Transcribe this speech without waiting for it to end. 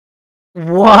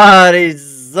What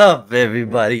is up,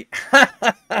 everybody?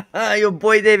 Your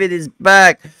boy David is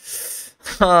back.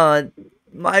 Uh,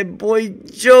 my boy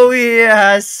Joey here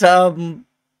has some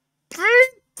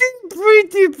pretty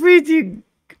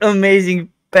amazing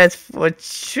pets for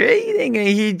trading, and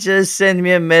he just sent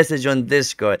me a message on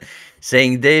Discord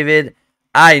saying, "David,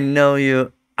 I know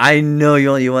you. I know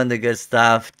you only want the good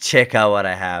stuff. Check out what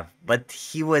I have." But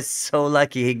he was so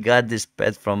lucky he got this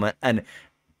pet from an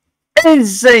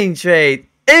insane trade.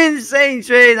 Insane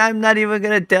trade. I'm not even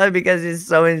gonna tell you because it's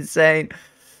so insane.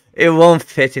 It won't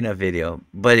fit in a video,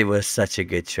 but it was such a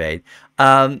good trade.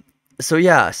 Um, so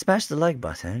yeah, smash the like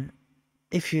button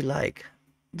if you like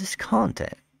this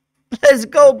content. Let's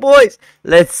go, boys.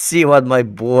 Let's see what my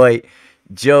boy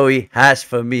Joey has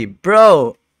for me,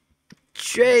 bro.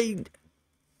 Trade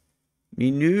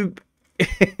me noob.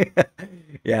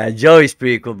 Yeah, Joey's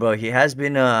pretty cool, bro. He has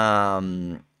been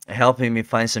helping me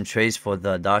find some trades for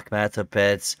the dark matter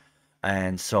pets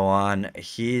and so on.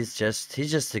 He's just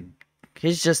a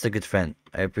good friend.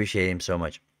 I appreciate him so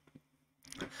much.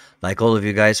 Like all of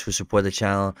you guys who support the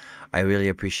channel, I really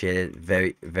appreciate it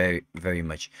very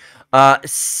much.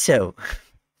 So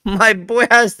my boy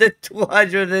has the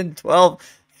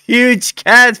 212 huge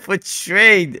cat for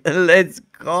trade. Let's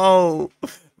go.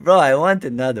 Bro, I want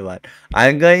another one.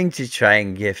 I'm going to try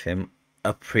and give him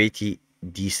a pretty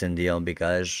decent deal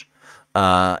because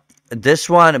uh this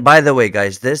one, by the way,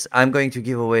 guys, this I'm going to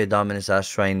give away a Dominus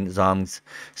Ashrine Zongs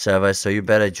server, so you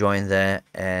better join there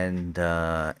and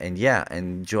yeah,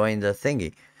 and join the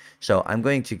thingy. So I'm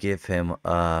going to give him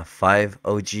 5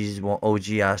 OGs, 1 OG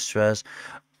Astras,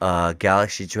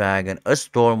 Galaxy Dragon, a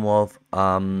Stormwolf,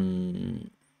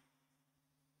 I'm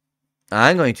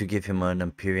going to give him an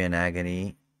Empyrean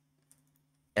Agony,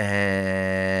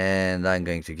 and I'm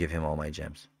going to give him all my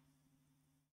gems.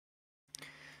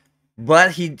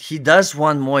 But he does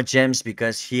want more gems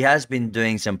because he has been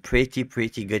doing some pretty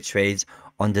good trades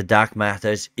on the dark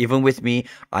matters. Even with me,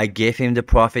 I gave him the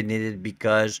profit needed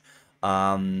because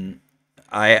um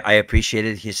I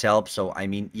appreciated his help. So I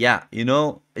mean, yeah,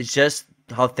 it's just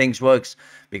how things works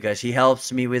because he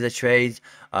helps me with the trades.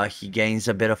 He gains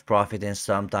a bit of profit, and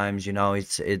sometimes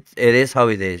it is how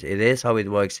it is. It is how it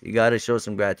works. You gotta show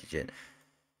some gratitude.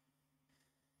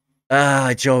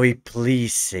 Joey,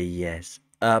 please say yes.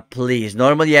 Please.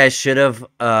 Normally, I should have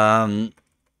and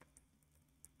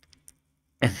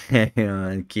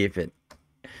keep it.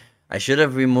 I should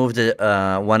have removed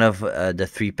one of the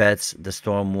 3 pets, the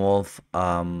Storm Wolf,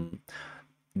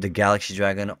 the Galaxy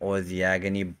Dragon, or the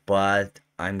Agony, but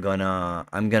I'm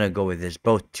gonna go with this.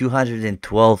 Both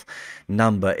 212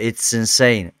 number. It's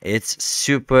insane. It's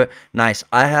super nice.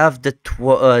 I have the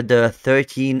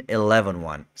 1311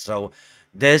 one. So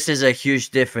this is a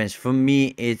huge difference. For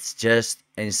me, it's just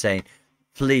insane.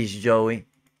 Please, Joey,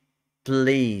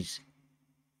 please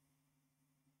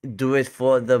do it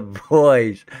for the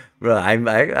boys. Bro, I'm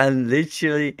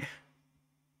literally.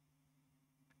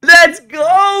 Let's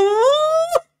go!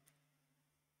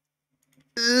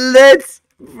 Let's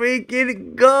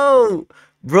freaking go!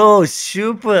 Bro,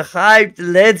 super hyped.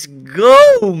 Let's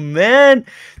go, man.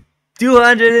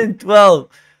 212.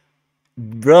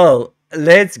 Bro,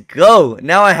 let's go.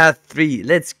 Now I have 3.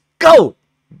 Let's go.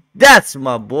 That's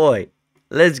my boy.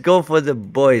 Let's go for the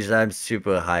boys. I'm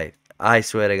super hyped. I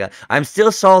swear to God. I'm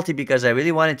still salty because I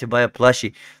really wanted to buy a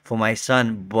plushie for my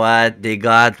son, but they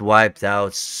got wiped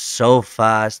out so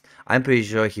fast. I'm pretty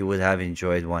sure he would have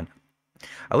enjoyed one.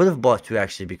 I would have bought 2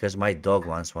 actually because my dog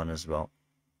wants one as well.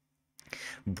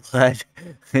 But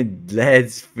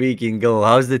let's freaking go.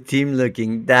 How's the team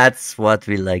looking? That's what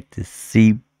we like to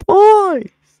see,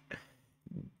 boys.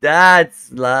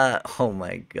 That's oh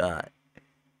my God.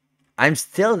 I'm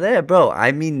still there, bro.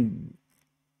 I mean,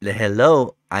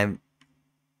 hello.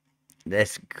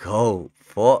 Let's go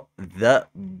for the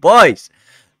boys.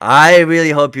 I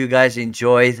really hope you guys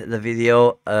enjoyed the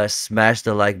video. Smash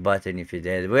the like button if you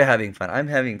did. We're having fun. I'm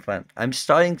having fun. I'm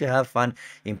starting to have fun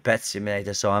in Pet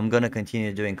Simulator, so I'm gonna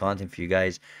continue doing content for you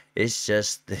guys. It's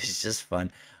just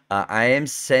fun. I am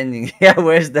sending. Yeah,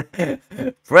 where's the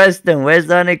Preston? Where's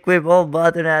the unequip all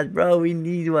button at, bro? We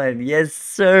need one. Yes,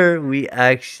 sir. We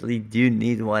actually do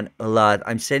need one a lot.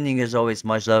 I'm sending you as always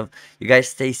much love. You guys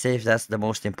stay safe. That's the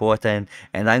most important.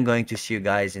 And I'm going to see you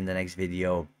guys in the next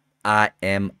video. I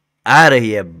am out of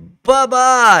here. Bye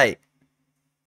bye.